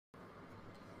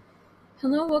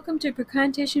Hello, welcome to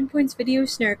Precontation Points Video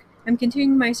Snark. I'm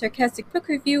continuing my sarcastic book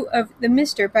review of The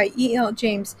Mister by E.L.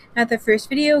 James. Not the first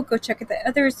video, go check out the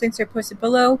others, links are posted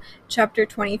below. Chapter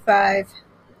 25.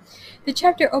 The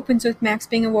chapter opens with Max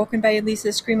being awoken by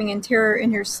Elisa screaming in terror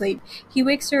in her sleep. He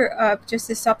wakes her up just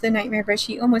to stop the nightmare, but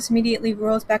she almost immediately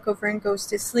rolls back over and goes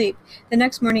to sleep. The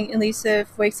next morning, Elisa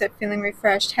wakes up feeling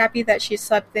refreshed, happy that she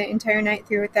slept the entire night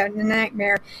through without a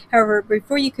nightmare. However,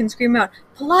 before you can scream out,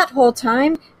 "Plot hole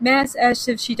time!" Max asks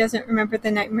if she doesn't remember the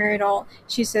nightmare at all.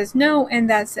 She says no, and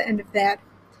that's the end of that.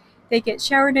 They get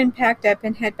showered and packed up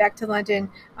and head back to London.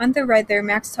 On the ride there,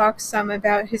 Max talks some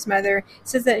about his mother,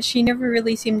 says that she never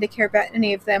really seemed to care about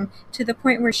any of them, to the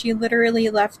point where she literally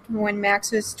left when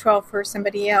Max was 12 for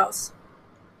somebody else.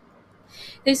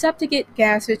 They stop to get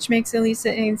gas, which makes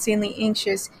Elisa insanely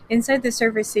anxious. Inside the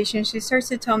service station, she starts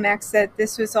to tell Max that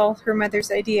this was all her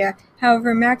mother's idea.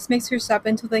 However, Max makes her stop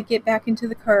until they get back into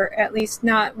the car, at least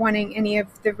not wanting any of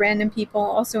the random people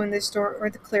also in the store or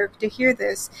the clerk to hear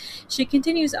this. She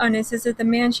continues on and says that the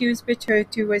man she was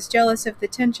betrothed to was jealous of the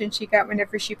attention she got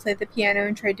whenever she played the piano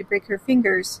and tried to break her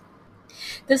fingers.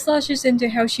 This launches into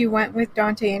how she went with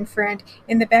Dante and Friend.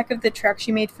 In the back of the truck,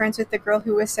 she made friends with the girl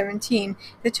who was 17.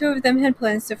 The two of them had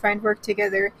plans to find work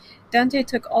together. Dante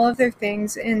took all of their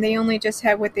things, and they only just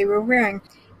had what they were wearing.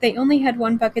 They only had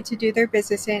one bucket to do their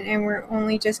business in, and were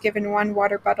only just given one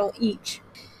water bottle each.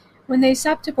 When they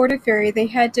stopped to board a ferry, they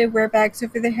had to wear bags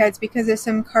over their heads because of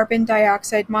some carbon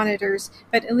dioxide monitors,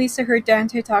 but Elisa heard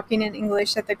Dante talking in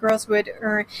English that the girls would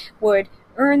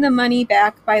earn the money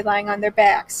back by lying on their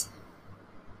backs.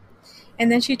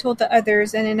 And then she told the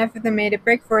others, and enough of them made a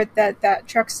break for it that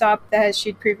truck stopped as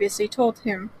she'd previously told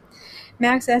him.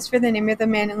 Max asked for the name of the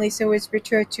man Elisa was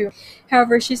betrothed to.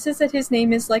 However, she says that his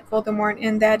name is like Voldemort,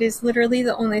 and that is literally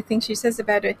the only thing she says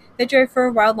about it. They drive for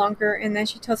a while longer, and then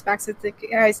she tells Max that the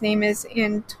guy's name is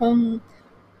Antonli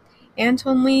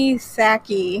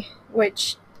Thaki,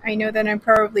 which I know that I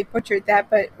probably butchered that,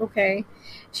 but okay.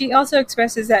 She also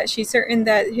expresses that she's certain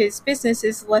that his business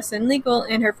is less than legal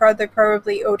and her father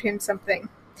probably owed him something.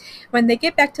 When they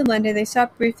get back to London, they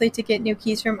stop briefly to get new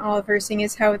keys from Oliver, seeing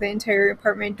as how the entire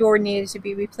apartment door needed to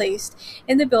be replaced.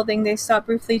 In the building, they stop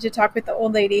briefly to talk with the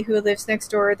old lady who lives next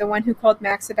door, the one who called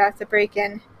Max about the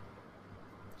break-in.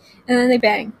 And then they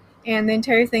bang. And the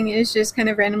entire thing is just kind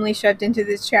of randomly shoved into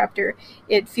this chapter.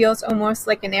 It feels almost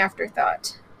like an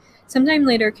afterthought. Sometime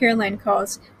later, Caroline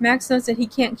calls. Max knows that he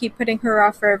can't keep putting her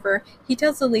off forever. He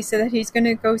tells Elisa that he's going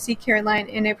to go see Caroline,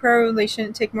 and it probably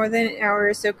shouldn't take more than an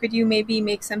hour, so could you maybe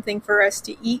make something for us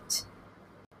to eat?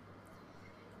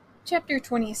 Chapter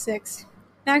 26.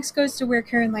 Max goes to where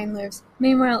Caroline lives.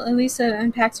 Meanwhile, Elisa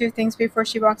unpacks her things before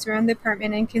she walks around the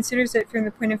apartment and considers it from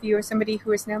the point of view of somebody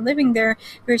who is now living there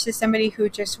versus somebody who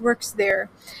just works there.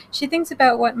 She thinks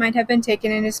about what might have been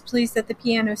taken and is pleased that the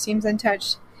piano seems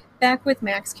untouched. Back with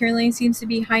Max, Caroline seems to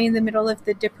be high in the middle of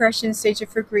the depression stage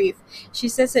of her grief. She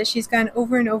says that she's gone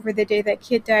over and over the day that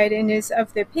Kit died and is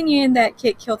of the opinion that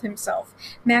Kit killed himself.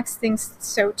 Max thinks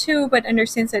so too, but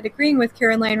understands that agreeing with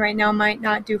Caroline right now might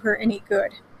not do her any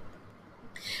good.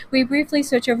 We briefly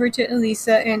switch over to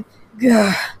Elisa and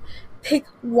pick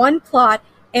one plot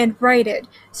and write it.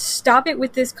 Stop it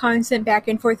with this constant back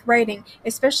and forth writing,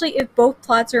 especially if both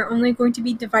plots are only going to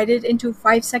be divided into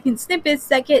 5-second snippets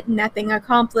that get nothing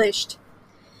accomplished.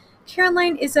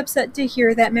 Caroline is upset to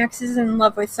hear that Max is in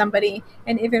love with somebody,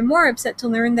 and even more upset to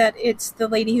learn that it's the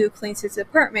lady who cleans his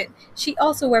apartment. She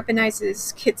also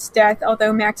weaponizes Kit's death,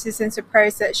 although Max isn't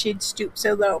surprised that she'd stoop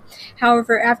so low.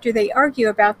 However, after they argue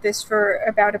about this for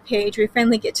about a page, we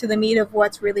finally get to the meat of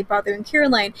what's really bothering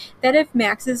Caroline, that if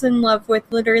Max is in love with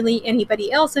literally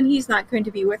anybody else, then he's not going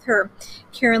to be with her.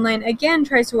 Caroline again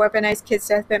tries to weaponize Kit's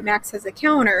death, but Max has a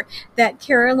counter, that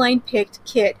Caroline picked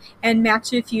Kit, and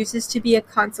Max refuses to be a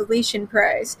consolation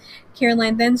prize.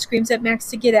 Caroline then screams at Max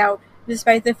to get out,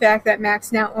 despite the fact that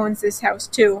Max now owns this house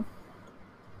too.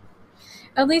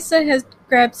 Elisa has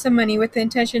grabbed some money with the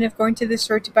intention of going to the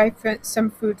store to buy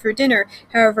some food for dinner.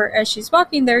 However, as she's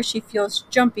walking there, she feels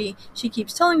jumpy. She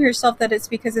keeps telling herself that it's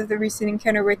because of the recent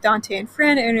encounter with Dante and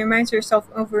Fran, and reminds herself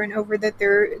over and over that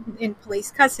they're in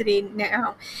police custody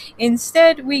now.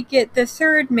 Instead, we get the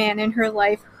third man in her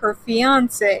life, her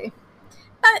fiancé.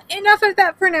 But enough of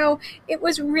that for now. It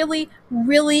was really,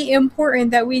 really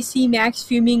important that we see Max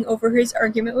fuming over his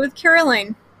argument with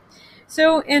Caroline.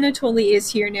 So Anatoly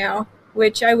is here now,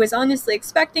 which I was honestly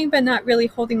expecting but not really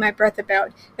holding my breath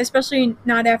about, especially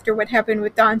not after what happened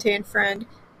with Dante and Friend.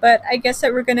 But I guess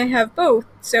that we're gonna have both,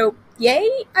 so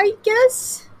yay, I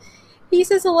guess? He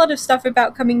says a lot of stuff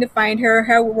about coming to find her,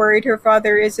 how worried her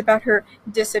father is about her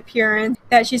disappearance,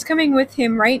 that she's coming with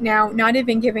him right now, not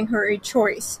even giving her a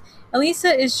choice.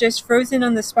 Elisa is just frozen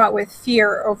on the spot with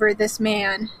fear over this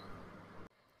man.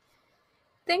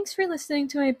 Thanks for listening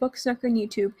to my book Snark on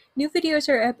YouTube. New videos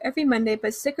are up every Monday,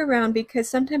 but stick around because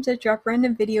sometimes I drop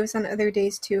random videos on other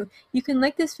days too. You can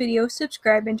like this video,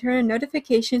 subscribe, and turn on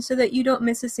notifications so that you don't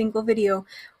miss a single video.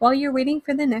 While you're waiting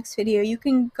for the next video, you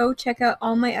can go check out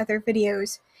all my other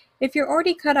videos. If you're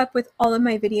already caught up with all of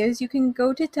my videos, you can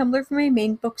go to Tumblr for my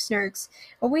main book Snarks,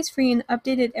 always free and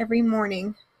updated every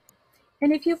morning.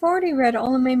 And if you've already read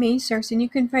all of my main Snarks and you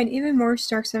can find even more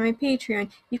Snarks on my Patreon,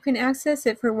 you can access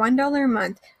it for $1 a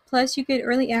month. Plus, you get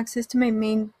early access to my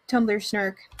main Tumblr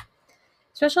Snark.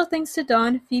 Special thanks to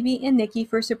Dawn, Phoebe, and Nikki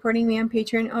for supporting me on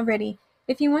Patreon already.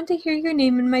 If you want to hear your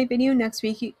name in my video next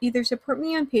week, you either support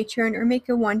me on Patreon or make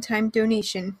a one-time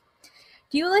donation.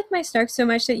 Do you like my Snarks so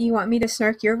much that you want me to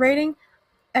snark your writing?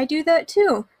 I do that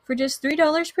too. For just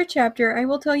 $3 per chapter, I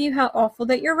will tell you how awful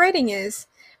that your writing is.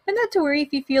 But not to worry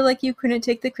if you feel like you couldn't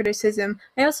take the criticism.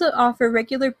 I also offer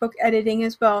regular book editing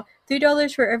as well,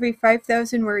 $3 for every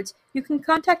 5,000 words. You can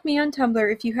contact me on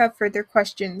Tumblr if you have further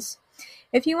questions.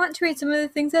 If you want to read some of the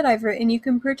things that I've written, you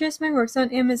can purchase my works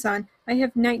on Amazon. I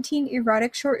have 19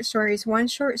 erotic short stories, 1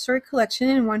 short story collection,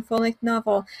 and 1 full-length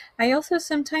novel. I also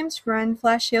sometimes run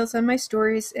flash sales on my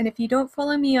stories, and if you don't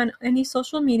follow me on any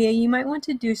social media, you might want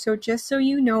to do so just so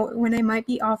you know when I might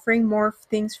be offering more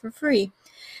things for free.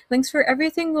 Links for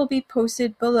everything will be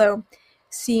posted below.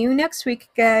 See you next week,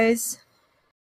 guys!